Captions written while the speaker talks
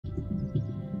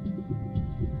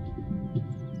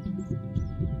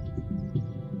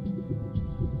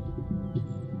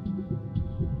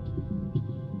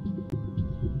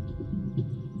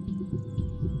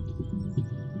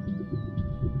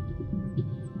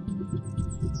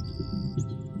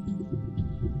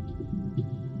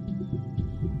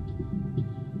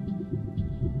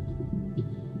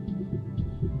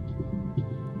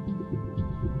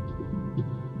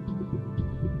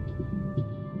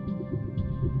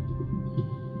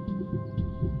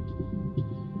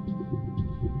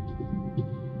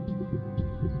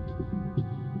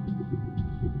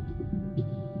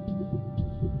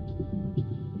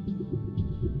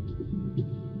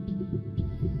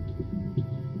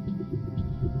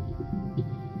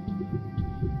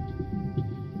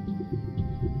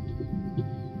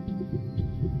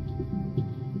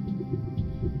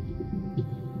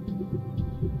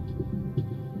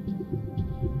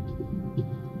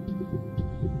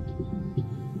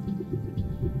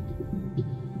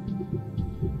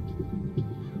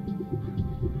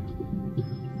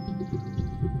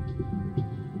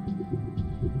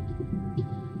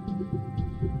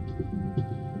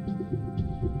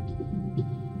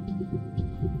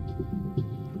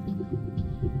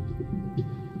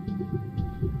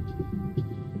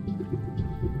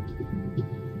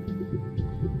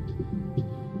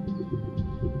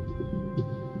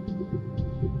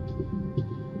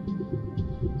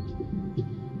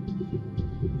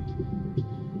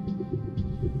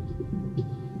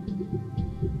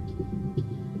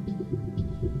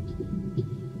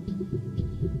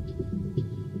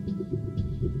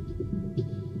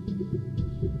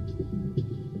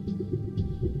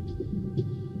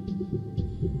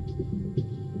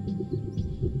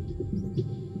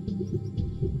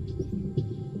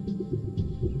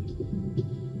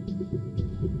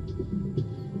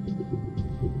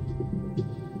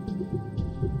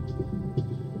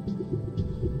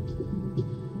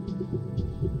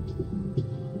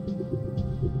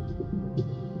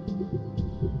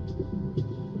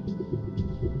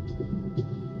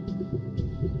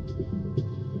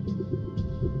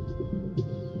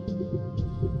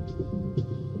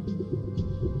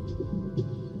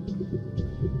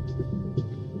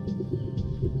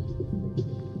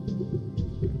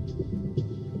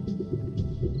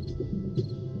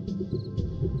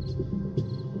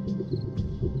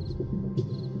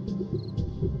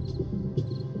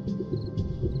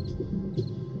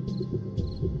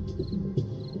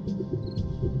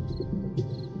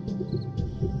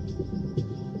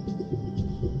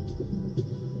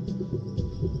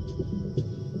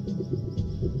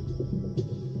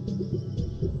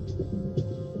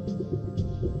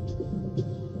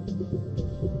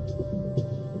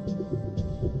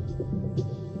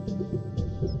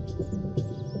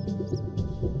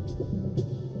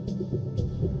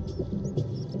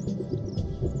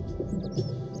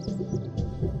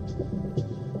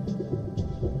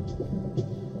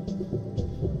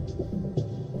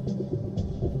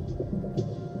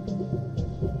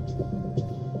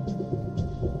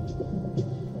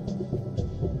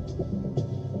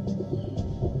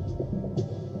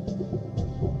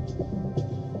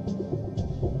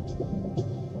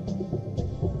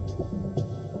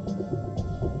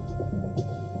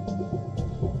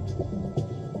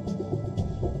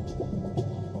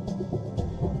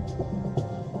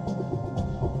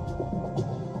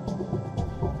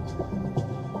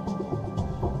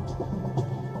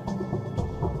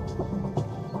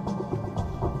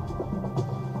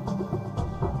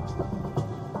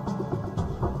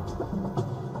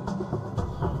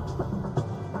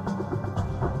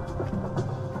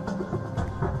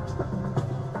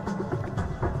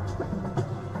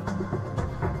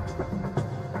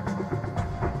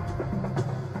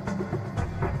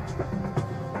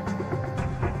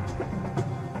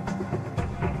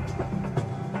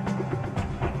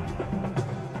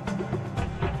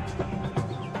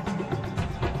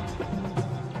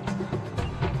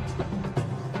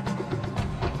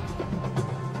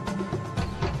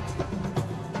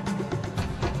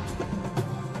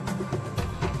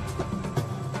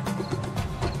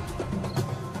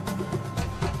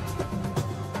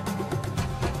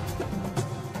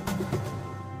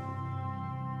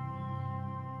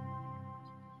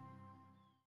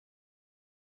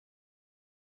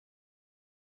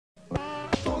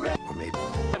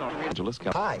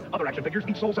Hi. Other action figures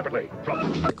each sold separately.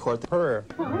 From Record the purr.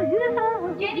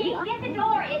 Jimmy, get the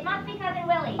door. It must be Cousin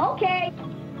Willie. Okay.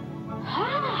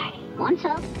 Hi. What's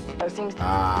up?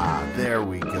 Ah, there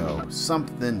we go.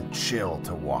 Something chill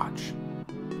to watch.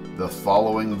 The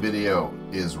following video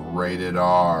is rated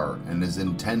R and is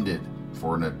intended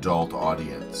for an adult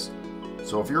audience.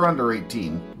 So if you're under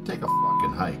 18, take a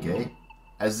fucking hike, eh?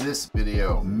 As this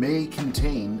video may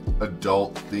contain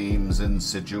adult themes and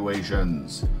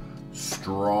situations,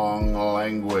 strong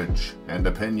language and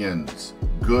opinions,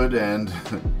 good and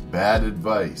bad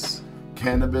advice,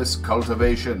 cannabis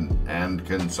cultivation and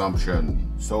consumption.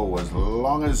 So as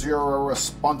long as you're a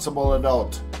responsible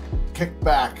adult, kick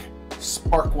back,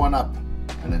 spark one up,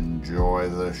 and enjoy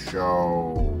the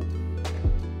show.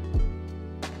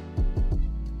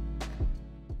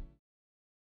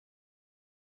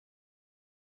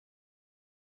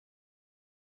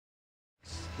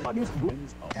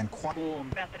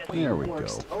 There we go.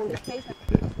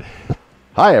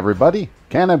 Hi everybody,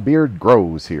 Cannabeard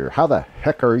Grows here. How the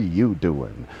heck are you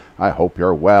doing? I hope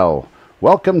you're well.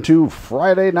 Welcome to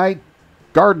Friday Night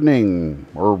Gardening,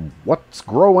 or What's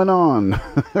Growing On.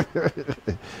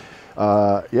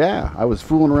 Yeah, I was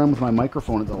fooling around with my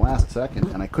microphone at the last second,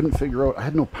 and I couldn't figure out, I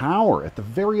had no power at the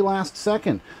very last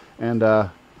second, and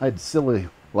I'd silly,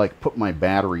 put my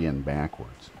battery in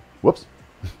backwards. Whoops.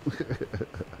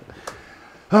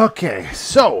 Okay,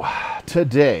 so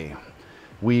today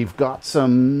we've got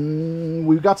some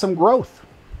growth.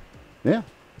 Yeah.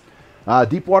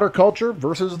 Deep water culture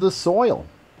versus the soil.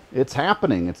 It's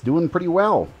happening. It's doing pretty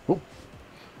well. Oop.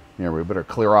 Here, we better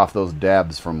clear off those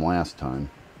dabs from last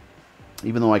time.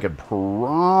 Even though I could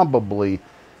probably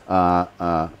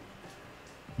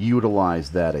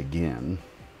utilize that again.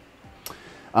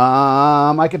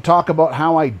 I could talk about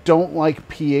how I don't like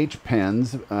pH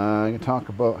pens. I can talk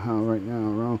about how right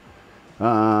now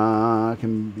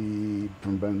can be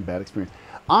from bad experience.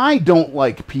 I don't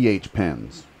like pH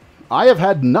pens. I have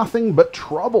had nothing but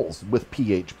troubles with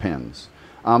pH pens.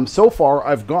 So far,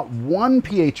 I've got one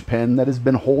pH pen that has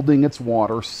been holding its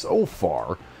water so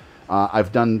far.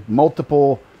 I've done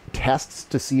multiple tests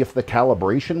to see if the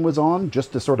calibration was on,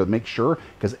 just to sort of make sure,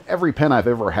 because every pen I've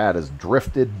ever had has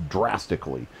drifted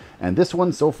drastically, and this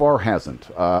one so far hasn't.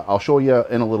 I'll show you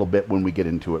in a little bit when we get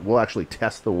into it. We'll actually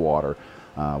test the water.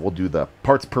 We'll do the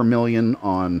parts per million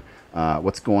on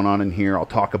what's going on in here. I'll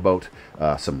talk about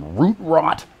some root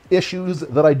rot issues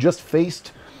that I just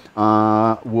faced.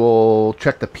 We'll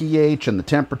check the pH and the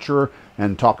temperature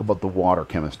and talk about the water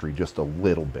chemistry just a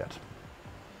little bit.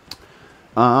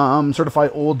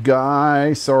 Certified old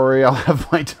guy. Sorry, I'll have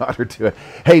my daughter do it.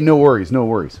 Hey, no worries, no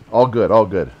worries. All good, all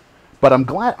good. But I'm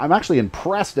actually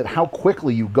impressed at how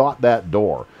quickly you got that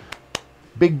door.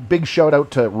 Big shout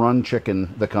out to Run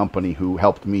Chicken, the company, who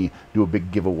helped me do a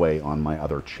big giveaway on my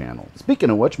other channel. Speaking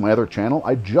of which, my other channel,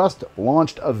 I just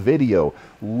launched a video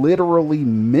literally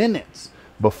minutes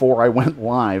before I went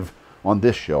live on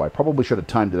this show. I probably should have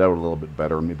timed it out a little bit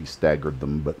better and maybe staggered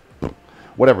them, but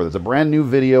whatever. There's a brand new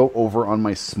video over on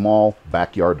my small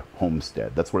backyard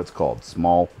homestead. That's what it's called,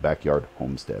 small backyard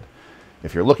homestead.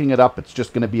 If you're looking it up, it's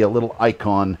just going to be a little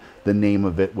icon, the name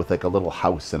of it, with like a little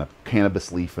house and a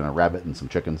cannabis leaf and a rabbit and some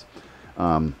chickens.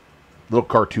 Little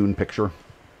cartoon picture.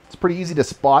 It's pretty easy to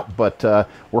spot, but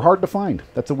we're hard to find.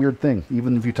 That's a weird thing.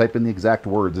 Even if you type in the exact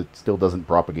words, it still doesn't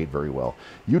propagate very well.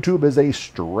 YouTube is a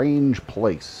strange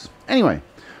place. Anyway,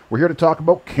 we're here to talk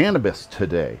about cannabis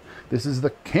today. This is the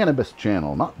cannabis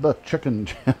channel, not the chicken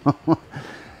channel.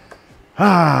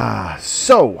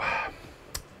 So,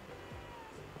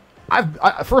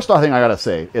 first thing I gotta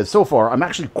say is, so far, I'm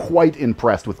actually quite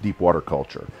impressed with deep water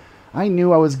culture. I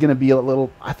knew I was gonna be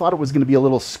I thought it was gonna be a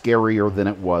little scarier than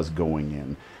it was going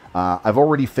in. I've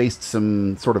already faced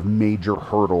some sort of major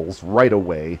hurdles right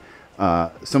away.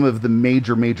 Some of the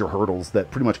major hurdles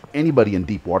that pretty much anybody in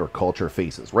deep water culture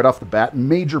faces. Right off the bat,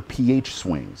 major pH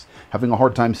swings. Having a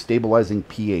hard time stabilizing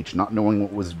pH, not knowing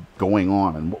what was going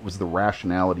on and what was the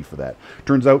rationality for that.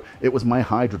 Turns out it was my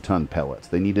hydroton pellets.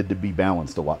 They needed to be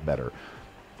balanced a lot better.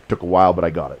 Took a while, but I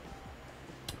got it.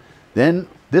 Then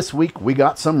this week we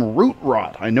got some root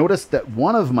rot. I noticed that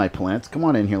one of my plants, come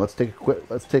on in here, let's take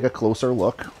a closer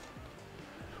look.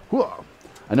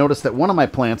 I noticed that one of my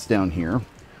plants down here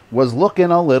was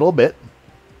looking a little bit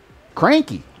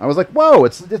cranky. I was like, whoa,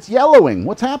 it's yellowing.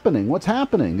 What's happening? What's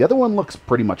happening? The other one looks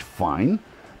pretty much fine,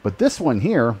 but this one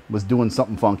here was doing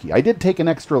something funky. I did take an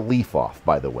extra leaf off,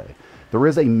 by the way. There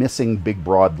is a missing big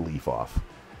broad leaf off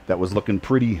that was looking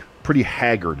pretty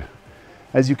haggard.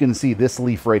 As you can see, this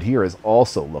leaf right here is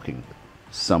also looking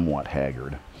somewhat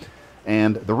haggard.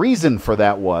 And the reason for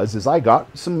that is I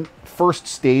got some first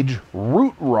stage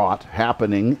root rot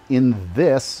happening in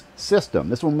this system.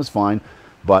 This one was fine,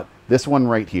 but this one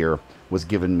right here was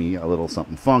giving me a little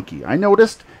something funky. I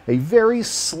noticed a very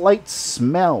slight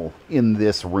smell in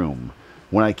this room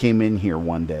when I came in here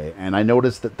one day, and I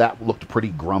noticed that that looked pretty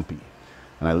grumpy.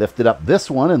 And I lifted up this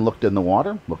one and looked in the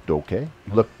water, looked okay.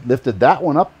 Lifted that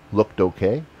one up, looked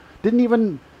okay. Didn't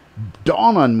even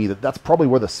dawn on me that that's probably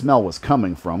where the smell was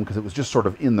coming from, because it was just sort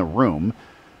of in the room,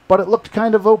 but it looked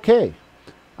kind of okay.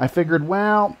 I figured,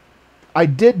 well, I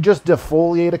did just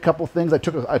defoliate a couple things. I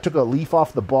took a leaf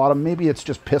off the bottom. Maybe it's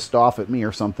just pissed off at me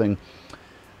or something.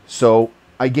 So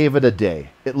I gave it a day.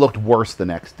 It looked worse the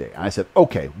next day. I said,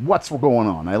 okay, what's going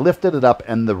on? I lifted it up,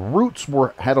 and the roots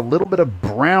had a little bit of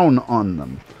brown on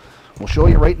them. We'll show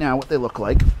you right now what they look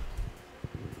like.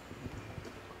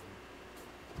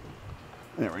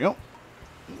 There we go.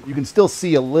 You can still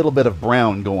see a little bit of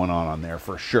brown going on there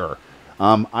for sure.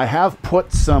 I have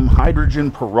put some hydrogen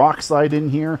peroxide in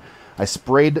here. I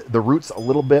sprayed the roots a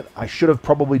little bit. I should have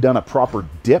probably done a proper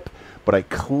dip, but I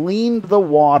cleaned the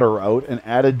water out and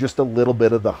added just a little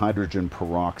bit of the hydrogen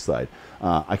peroxide.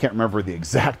 I can't remember the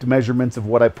exact measurements of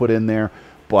what I put in there,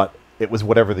 but it was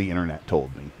whatever the internet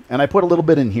told me. And I put a little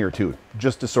bit in here too,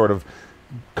 just to sort of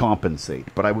compensate.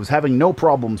 But I was having no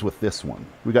problems with this one.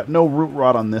 We got no root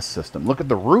rot on this system. Look at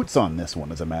the roots on this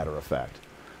one, as a matter of fact.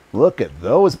 Look at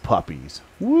those puppies.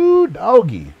 Woo,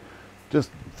 doggy.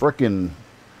 Just frickin'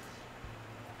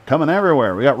 coming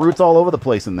everywhere. We got roots all over the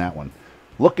place in that one.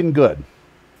 Looking good.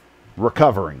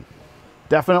 Recovering.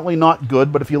 Definitely not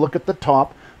good, but if you look at the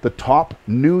top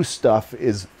new stuff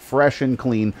is fresh and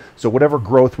clean. So whatever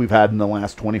growth we've had in the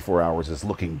last 24 hours is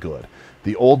looking good.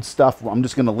 The old stuff, I'm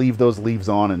just going to leave those leaves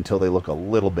on until they look a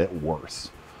little bit worse.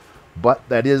 But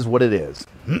that is what it is.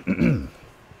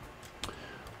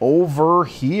 Over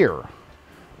here,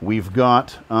 we've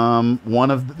got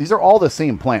these are all the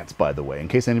same plants, by the way, in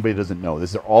case anybody doesn't know.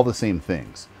 These are all the same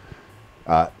things.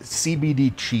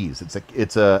 CBD cheese.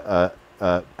 It's a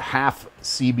half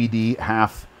CBD,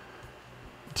 half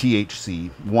THC,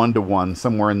 1-to-1,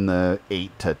 somewhere in the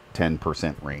 8 to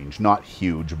 10% range. Not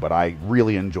huge, but I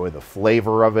really enjoy the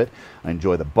flavor of it. I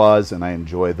enjoy the buzz, and I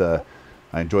enjoy the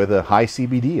high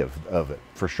CBD of it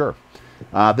for sure.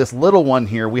 This little one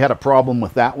here, we had a problem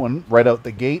with that one right out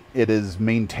the gate. It is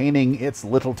maintaining its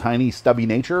little tiny stubby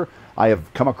nature. I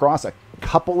have come across a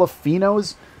couple of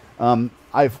phenos.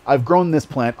 I've grown this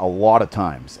plant a lot of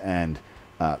times, and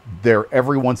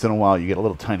every once in a while you get a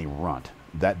little tiny runt.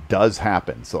 That does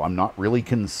happen, so I'm not really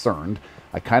concerned.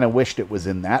 I kind of wished it was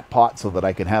in that pot so that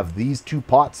I could have these two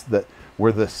pots that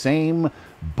were the same,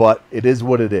 but it is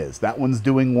what it is. That one's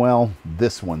doing well.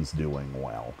 This one's doing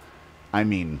well. I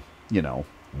mean, you know,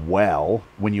 well,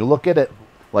 when you look at it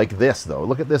like this, though,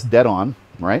 look at this dead on,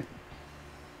 right?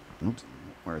 Oops,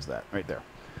 where's that? Right there.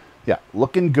 Yeah,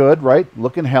 looking good, right?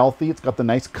 Looking healthy. It's got the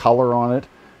nice color on it,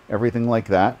 everything like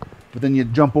that. But then you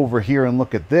jump over here and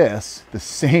look at this, the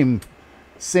same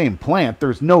plant.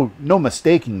 There's no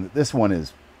mistaking that this one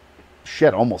is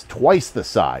shit almost twice the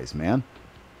size, man.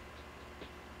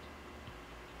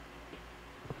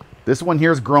 This one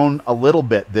here's grown a little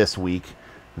bit this week.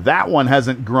 That one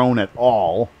hasn't grown at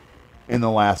all in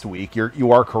the last week.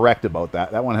 You are correct about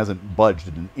that. That one hasn't budged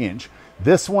an inch.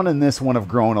 This one and this one have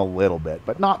grown a little bit,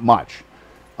 but not much.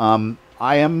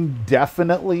 I am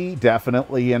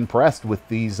definitely impressed with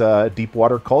these deep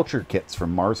water culture kits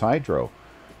from MARSHYDRO.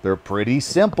 They're pretty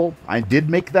simple. I did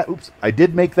make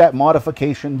that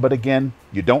modification, but again,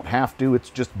 you don't have to. It's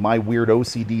just my weird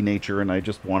OCD nature, and I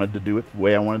just wanted to do it the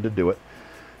way I wanted to do it.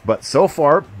 But so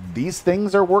far, these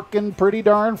things are working pretty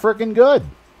darn freaking good.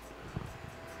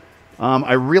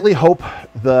 I really hope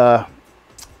the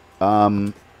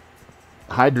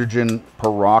hydrogen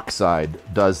peroxide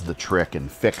does the trick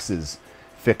and fixes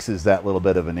that little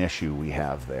bit of an issue we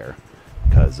have there,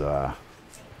 because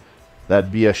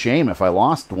that'd be a shame if I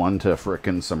lost one to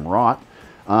frickin' some rot.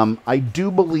 I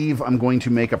do believe I'm going to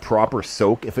make a proper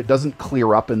soak. If it doesn't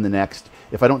clear up in the next,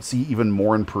 if I don't see even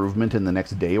more improvement in the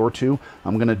next day or two,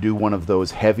 I'm going to do one of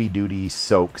those heavy-duty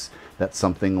soaks. That's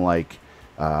something like,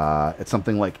 it's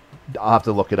something like, I'll have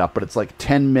to look it up, but it's like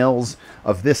 10 mils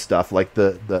of this stuff, like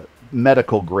the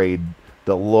medical grade,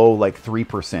 the low, like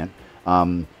 3%.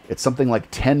 It's something like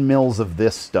 10 mils of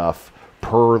this stuff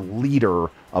per liter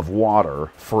of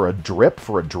water for a drip,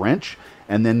 for a drench,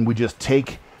 and then we just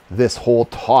take this whole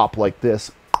top like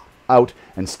this out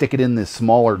and stick it in this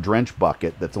smaller drench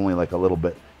bucket that's only like a little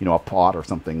bit, you know, a pot or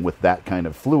something with that kind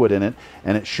of fluid in it,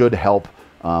 and it should help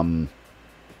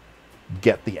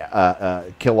get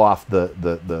the kill off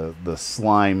the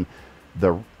slime,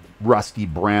 the rusty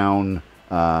brown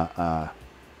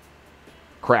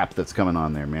crap that's coming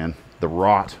on there, man. The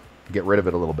rot. Get rid of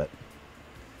it a little bit.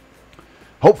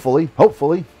 Hopefully.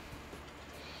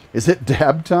 Is it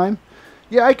dab time?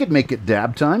 Yeah, I could make it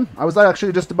dab time. I was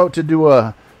actually just about to do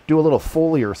a little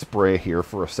foliar spray here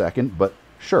for a second, but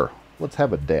sure, let's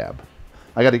have a dab.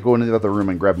 I got to go into the other room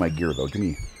and grab my gear, though. Give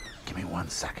me 1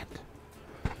 second.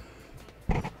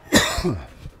 Oh,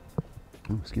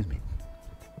 excuse me.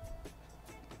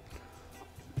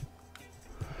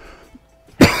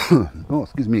 Oh,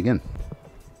 excuse me again.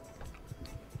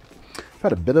 I've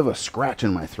had a bit of a scratch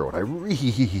in my throat. I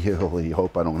really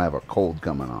hope I don't have a cold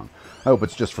coming on. I hope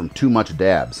it's just from too much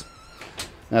dabs.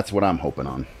 That's what I'm hoping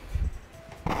on.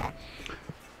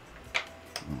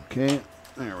 Okay,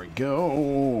 there we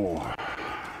go.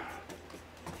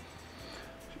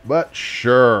 But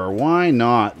sure, why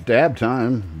not? Dab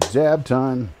time, dab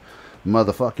time,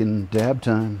 motherfucking dab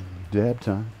time, dab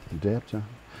time, dab time.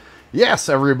 Yes,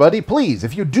 everybody, please,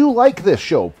 if you do like this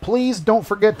show, please don't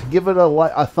forget to give it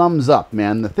a thumbs up,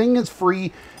 man. The thing is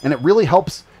free, and it really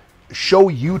helps show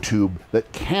YouTube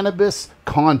that cannabis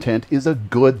content is a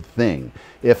good thing.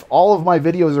 If all of my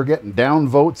videos are getting down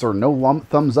votes or no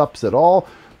thumbs ups at all,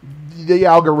 the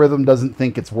algorithm doesn't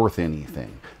think it's worth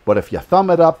anything. But if you thumb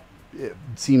it up, it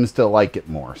seems to like it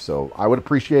more. So I would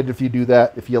appreciate it if you do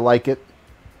that. If you like it,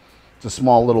 it's a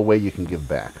small little way you can give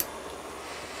back.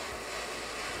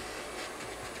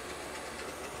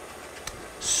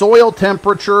 Soil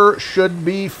temperature should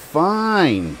be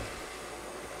fine.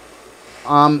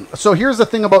 So here's the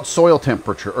thing about soil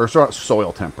temperature, or sorry,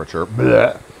 soil temperature.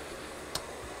 Bleh.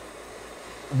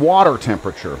 Water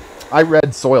temperature. I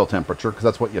read soil temperature because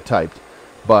that's what you typed.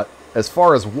 But as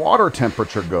far as water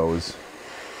temperature goes,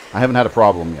 I haven't had a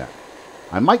problem yet.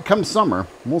 I might come summer.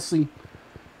 We'll see.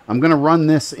 I'm going to run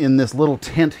this in this little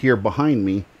tent here behind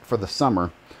me for the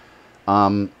summer.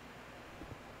 But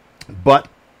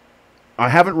I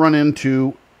haven't run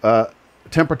into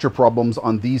temperature problems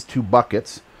on these two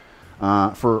buckets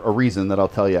for a reason that I'll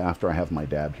tell you after I have my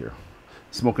dab here.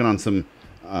 Smoking on some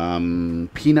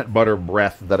peanut butter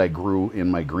breath that I grew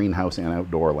in my greenhouse and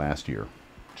outdoor last year.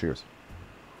 Cheers.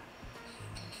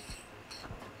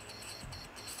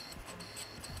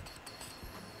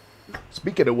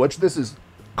 Speaking of which, this is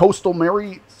Coastal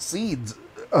Mary Seeds.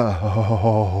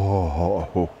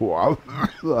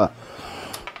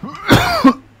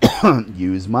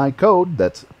 Use my code.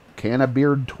 That's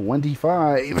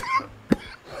Cannabeard25.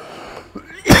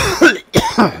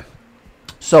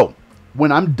 So,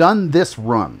 when I'm done this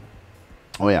run,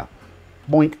 oh yeah,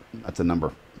 boink, that's a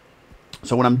number.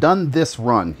 So when I'm done this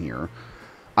run here,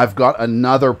 I've got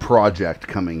another project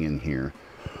coming in here.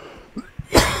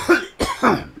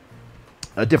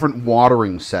 A different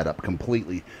watering setup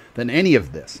completely than any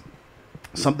of this.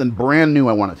 Something brand new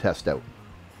I want to test out.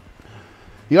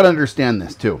 You got to understand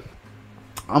this too.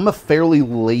 I'm a fairly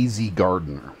lazy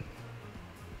gardener.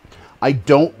 I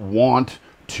don't want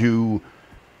to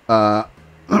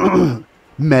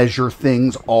measure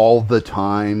things all the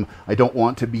time. I don't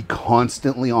want to be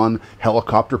constantly on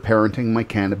helicopter parenting my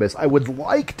cannabis. I would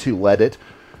like to let it.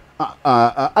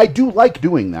 I do like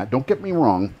doing that. Don't get me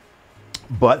wrong.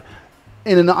 But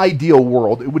in an ideal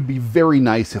world, it would be very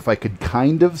nice if I could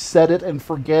kind of set it and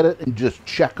forget it and just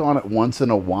check on it once in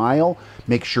a while.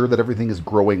 Make sure that everything is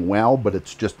growing well, but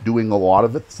it's just doing a lot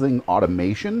of its thing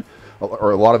automation, or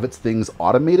a lot of its things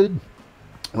automated,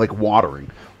 like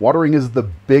watering. Watering is the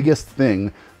biggest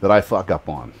thing that I fuck up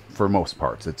on for most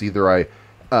parts. It's either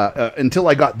until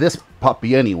I got this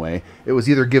puppy anyway, it was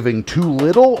either giving too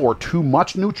little or too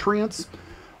much nutrients,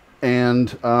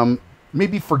 and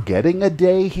maybe forgetting a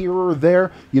day here or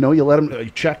there. You know, you let them, you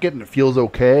check it and it feels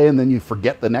okay, and then you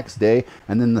forget the next day,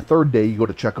 and then the third day you go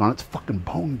to check on it, it's fucking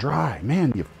bone dry.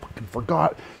 Man, you fucking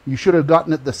forgot. You should have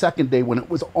gotten it the second day when it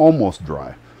was almost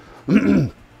dry.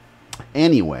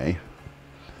 Anyway,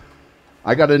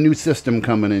 I got a new system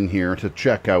coming in here to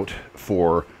check out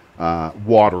for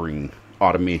watering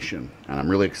automation, and I'm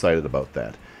really excited about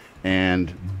that.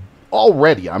 And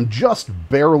already, I'm just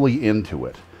barely into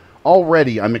it.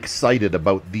 Already, I'm excited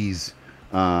about these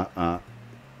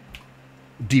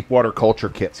deep water culture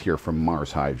kits here from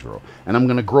MARSHYDRO. And I'm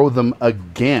going to grow them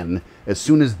again as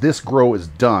soon as this grow is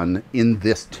done in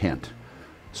this tent.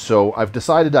 So I've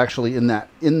decided actually in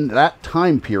that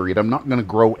time period, I'm not going to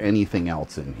grow anything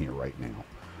else in here right now.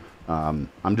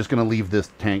 I'm just going to leave this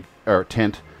tent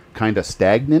kind of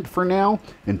stagnant for now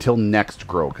until next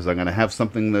grow, because I'm going to have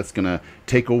something that's going to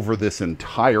take over this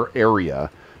entire area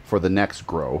for the next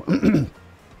grow.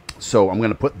 So I'm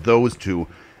going to put those two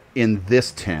in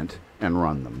this tent and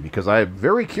run them, because I'm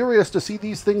very curious to see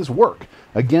these things work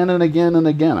again and again and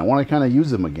again. I want to kind of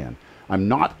use them again. I'm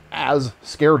not as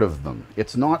scared of them.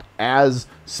 It's not as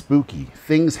spooky.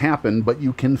 Things happen, but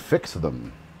you can fix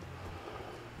them.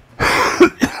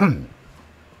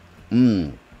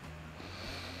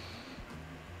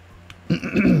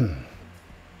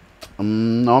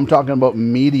 No, I'm talking about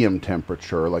medium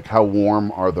temperature, like how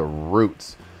warm are the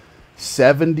roots.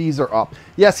 70s are up.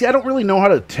 Yeah, see, I don't really know how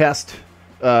to test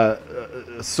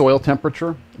soil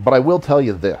temperature, but I will tell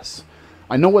you this.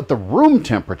 I know what the room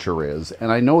temperature is,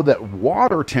 and I know that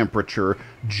water temperature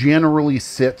generally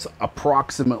sits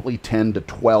approximately 10 to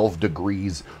 12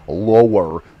 degrees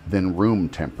lower than room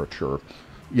temperature.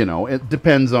 You know, it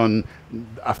depends on,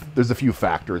 there's a few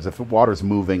factors. If the water's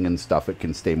moving and stuff, it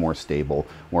can stay more stable,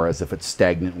 whereas if it's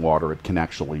stagnant water, it can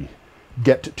actually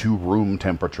get to room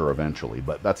temperature eventually,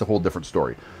 but that's a whole different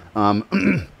story.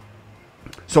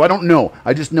 So I don't know.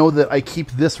 I just know that I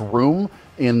keep this room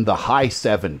in the high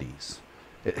 70s.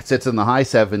 It sits in the high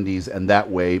 70s, and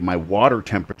that way my water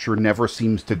temperature never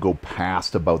seems to go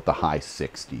past about the high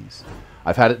 60s.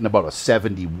 I've had it in about a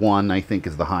 71, I think,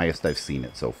 is the highest I've seen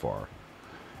it so far.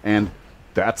 And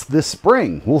that's this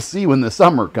spring. We'll see when the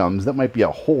summer comes. That might be a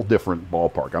whole different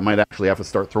ballpark. I might actually have to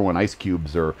start throwing ice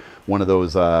cubes or one of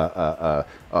those a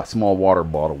small water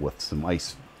bottle with some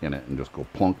ice in it and just go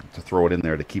plunk to throw it in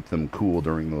there to keep them cool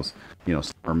during those, you know,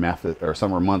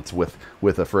 summer months with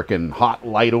a frickin' hot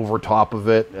light over top of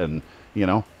it. And, you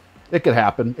know, it could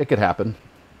happen. It could happen.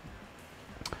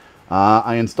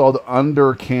 I installed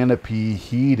under canopy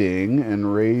heating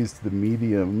and raised the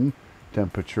medium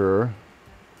temperature.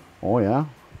 Oh yeah.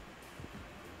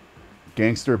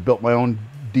 Gangster built my own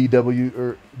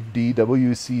DWC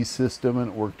system and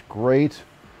it worked great.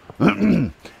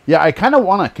 Yeah, I kind of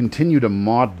want to continue to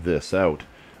mod this out.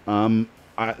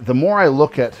 The more I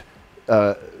look at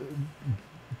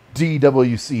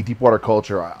DWC, deep water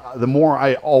culture, the more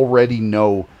I already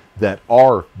know that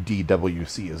our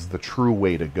DWC is the true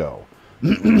way to go.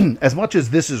 As much as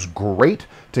this is great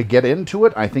to get into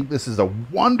it, I think this is a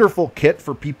wonderful kit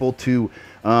for people to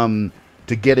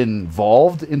get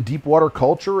involved in deep water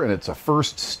culture, and it's a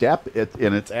first step.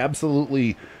 And it's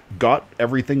absolutely got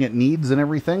everything it needs and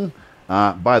everything.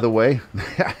 By the way,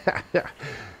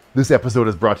 this episode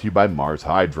is brought to you by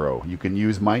MARSHYDRO. You can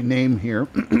use my name here,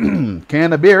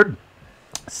 Can of Beard.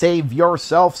 Save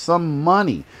yourself some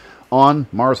money on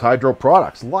MARSHYDRO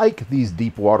products like these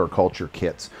deep water culture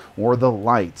kits, or the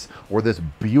lights, or this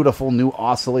beautiful new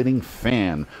oscillating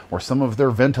fan, or some of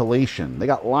their ventilation. They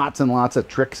got lots and lots of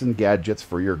tricks and gadgets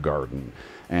for your garden.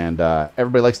 And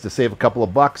everybody likes to save a couple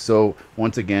of bucks, so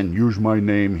once again, use my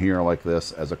name here like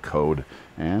this as a code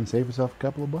and save yourself a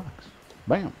couple of bucks.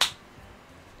 Bam.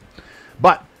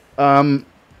 But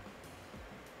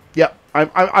yeah,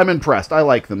 I'm impressed. I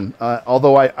like them.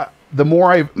 Although the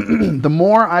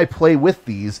more I play with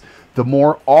these, the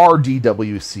more our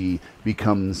DWC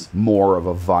becomes more of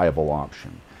a viable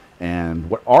option. And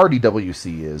what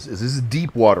RDWC is this is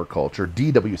deep water culture.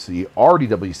 DWC,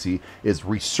 RDWC is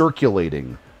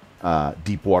recirculating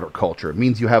deep water culture. It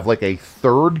means you have like a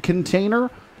third container,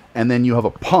 and then you have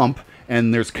a pump,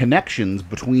 and there's connections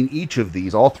between each of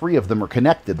these. All three of them are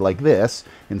connected like this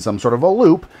in some sort of a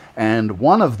loop, and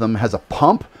one of them has a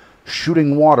pump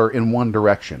shooting water in one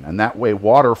direction, and that way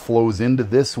water flows into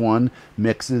this one,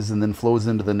 mixes, and then flows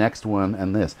into the next one,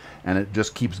 and this, and it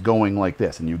just keeps going like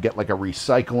this, and you get like a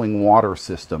recycling water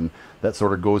system that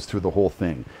sort of goes through the whole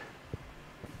thing.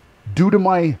 Due to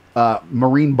my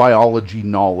marine biology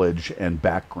knowledge and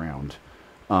background,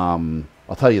 I'll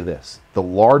tell you this: the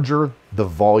larger the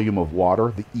volume of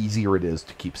water, the easier it is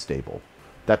to keep stable.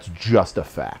 That's just a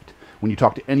fact. When you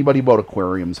talk to anybody about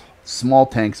aquariums, small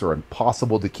tanks are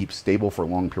impossible to keep stable for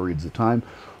long periods of time.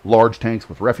 Large tanks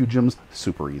with refugiums,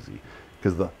 super easy.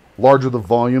 Because the larger the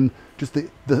volume, just the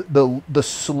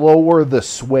slower the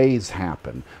sways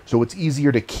happen. So it's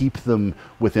easier to keep them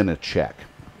within a check.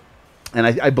 And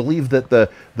I believe that the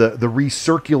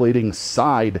recirculating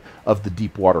side of the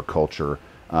deep water culture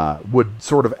would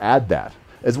sort of add that,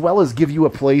 as well as give you a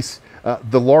place,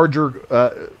 the larger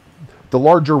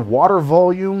water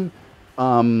volume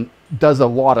does a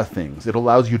lot of things. It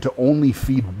allows you to only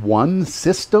feed one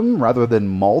system rather than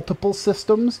multiple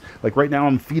systems. Like right now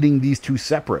I'm feeding these two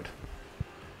separate.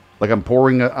 Like I'm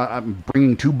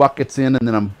bringing 2 buckets in, and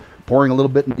then I'm pouring a little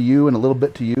bit into you and a little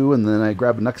bit to you, and then I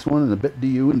grab the next one and a bit to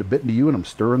you and a bit to you, and I'm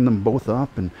stirring them both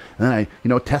up, and then I,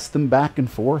 test them back and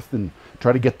forth and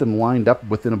try to get them lined up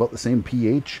within about the same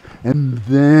pH, and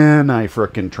then I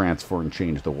frickin' transfer and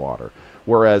change the water.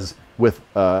 Whereas with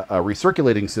a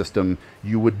recirculating system,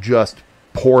 you would just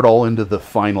pour it all into the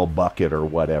final bucket or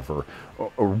whatever,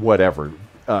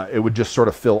 it would just sort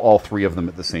of fill all three of them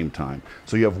at the same time.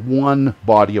 So you have one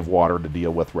body of water to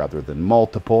deal with rather than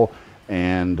multiple,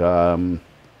 and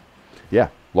yeah,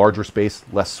 larger space,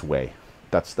 less sway.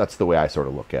 That's the way I sort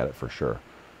of look at it for sure.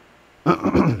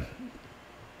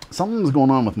 Something's going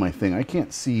on with my thing. I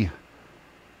can't see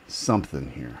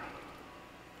something here.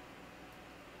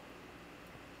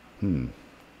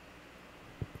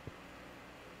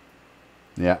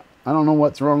 Yeah, I don't know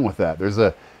what's wrong with that. There's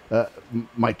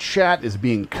my chat is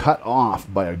being cut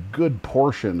off by a good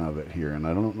portion of it here, and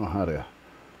I don't know how to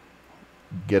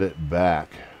get it back.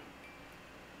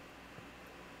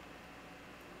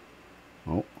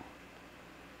 Oh.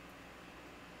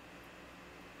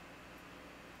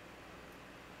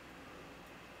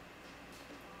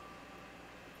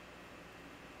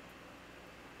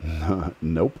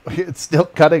 Nope, it's still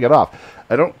cutting it off.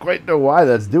 I don't quite know why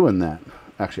that's doing that.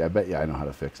 Actually, I bet you I know how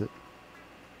to fix it.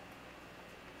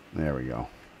 There we go.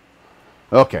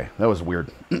 Okay, that was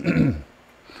weird.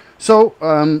 So,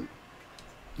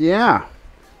 yeah.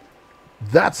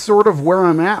 That's sort of where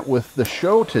I'm at with the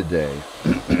show today.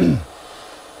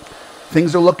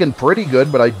 Things are looking pretty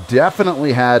good, but I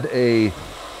definitely had a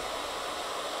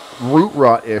root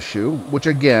rot issue, which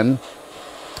again,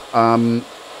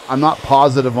 I'm not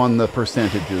positive on the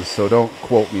percentages, so don't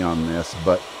quote me on this,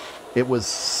 but it was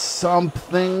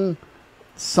something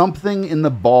in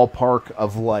the ballpark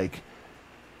of like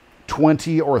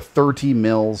 20 or 30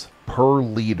 mils per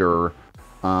liter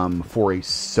for a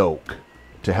soak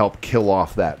to help kill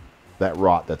off that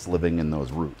rot that's living in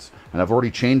those roots. And I've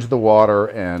already changed the water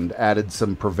and added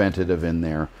some preventative in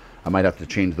there. I might have to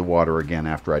change the water again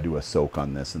after I do a soak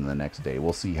on this in the next day.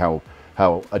 We'll see how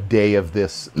a day of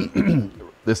this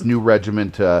this new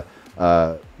regimen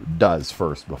does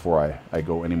first before I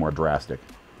go any more drastic.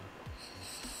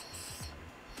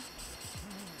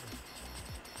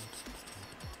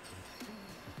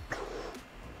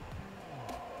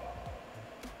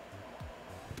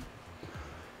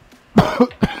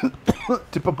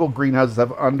 Typical greenhouses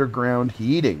have underground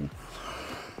heating.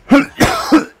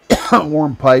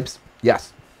 Warm pipes,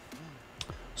 yes.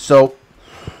 So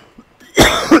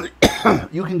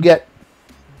you can get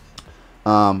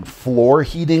floor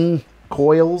heating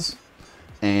coils,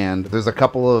 and there's a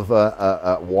couple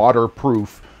of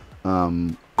waterproof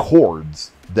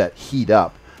cords that heat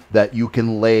up that you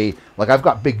can lay. Like, I've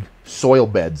got big soil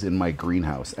beds in my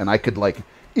greenhouse, and I could, like,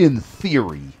 in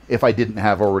theory, if I didn't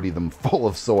have already them full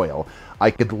of soil,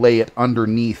 I could lay it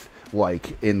underneath,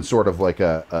 like in sort of like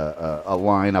a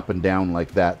line up and down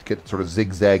like that, could sort of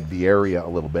zigzag the area a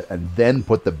little bit, and then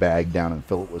put the bag down and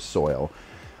fill it with soil.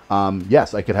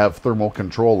 Yes, I could have thermal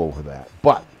control over that.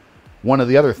 But one of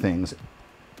the other things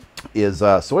is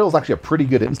soil is actually a pretty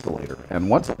good insulator, and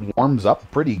once it warms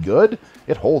up pretty good,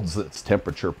 it holds its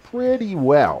temperature pretty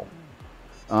well.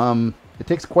 It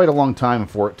takes quite a long time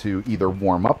for it to either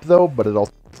warm up, though, but it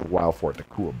also takes a while for it to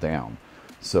cool down.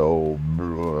 So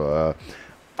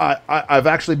I've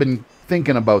actually been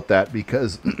thinking about that,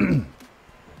 because the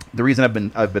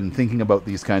reason I've been thinking about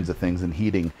these kinds of things and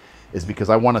heating is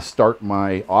because I want to start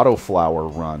my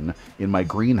autoflower run in my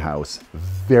greenhouse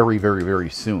very, very, very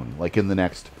soon. Like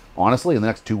honestly, in the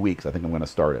next 2 weeks, I think I'm going to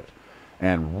start it.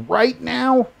 And right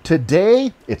now,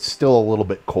 today, it's still a little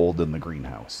bit cold in the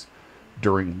greenhouse.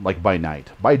 By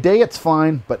night. By day, it's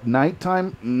fine, but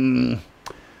nighttime,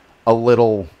 a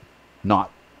little not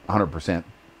 100%,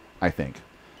 I think.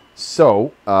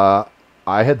 So,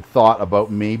 I had thought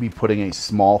about maybe putting a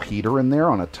small heater in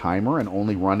there on a timer and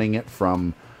only running it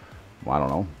from, I don't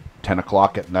know, 10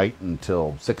 o'clock at night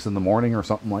until 6 in the morning or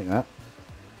something like that.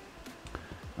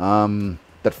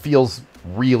 That feels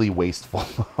really wasteful,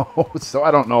 so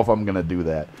I don't know if I'm going to do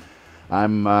that.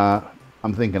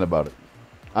 I'm thinking about it.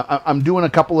 I'm doing a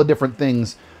couple of different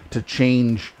things to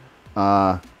change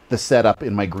the setup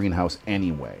in my greenhouse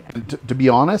anyway. And to be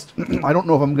honest, I don't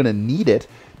know if I'm going to need it,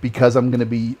 because I'm going to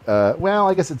be, well,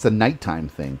 I guess it's a nighttime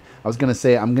thing. I was going to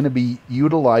say I'm going to be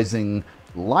utilizing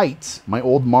lights, my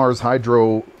old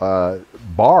MARSHYDRO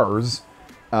bars,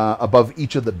 above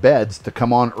each of the beds to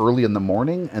come on early in the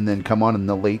morning and then come on in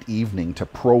the late evening to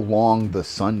prolong the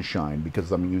sunshine,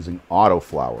 because I'm using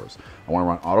autoflowers. I want to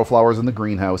run autoflowers in the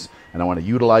greenhouse, and I want to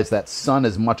utilize that sun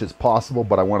as much as possible,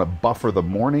 but I want to buffer the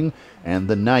morning and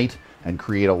the night and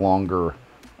create a longer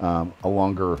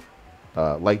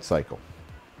light cycle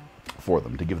for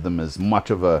them, to give them as much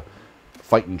of a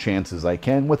fighting chance as I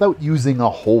can without using a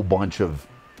whole bunch of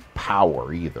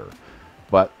power either.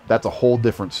 But that's a whole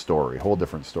different story, whole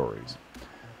different stories.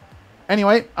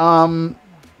 Anyway,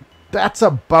 that's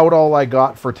about all I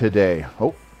got for today.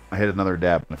 Oh, I hit another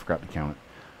dab and I forgot to count it.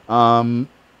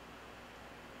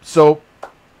 So,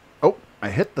 oh, I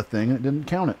hit the thing. It didn't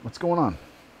count it. What's going on?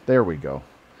 There we go.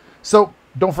 So,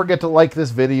 don't forget to like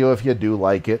this video if you do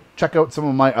like it. Check out some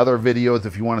of my other videos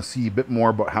if you want to see a bit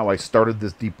more about how I started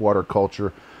this deep water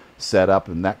culture setup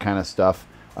and that kind of stuff.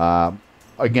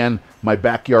 Again, my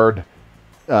backyard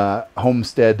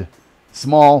homestead,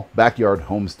 small backyard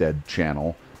homestead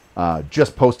channel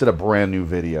just posted a brand new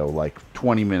video like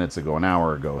 20 minutes ago, an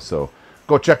hour ago. So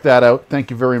go check that out.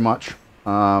 Thank you very much.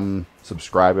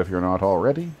 Subscribe if you're not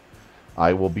already.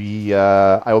 I will be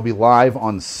live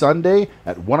on Sunday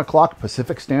at 1 o'clock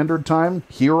Pacific Standard Time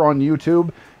here on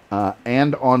YouTube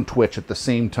and on Twitch at the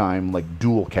same time, like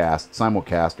dual cast,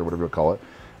 simulcast, or whatever you call it,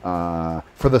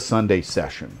 for the Sunday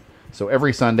session. So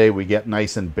every Sunday we get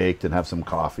nice and baked and have some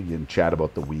coffee and chat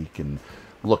about the week and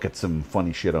look at some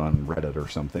funny shit on Reddit or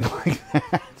something like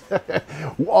that.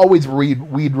 Always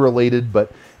weed related,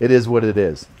 but it is what it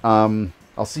is.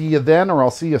 I'll see you then, or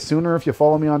I'll see you sooner if you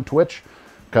follow me on Twitch,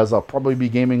 because I'll probably be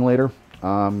gaming later.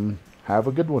 Have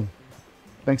a good one.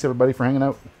 Thanks everybody for hanging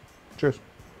out. Cheers.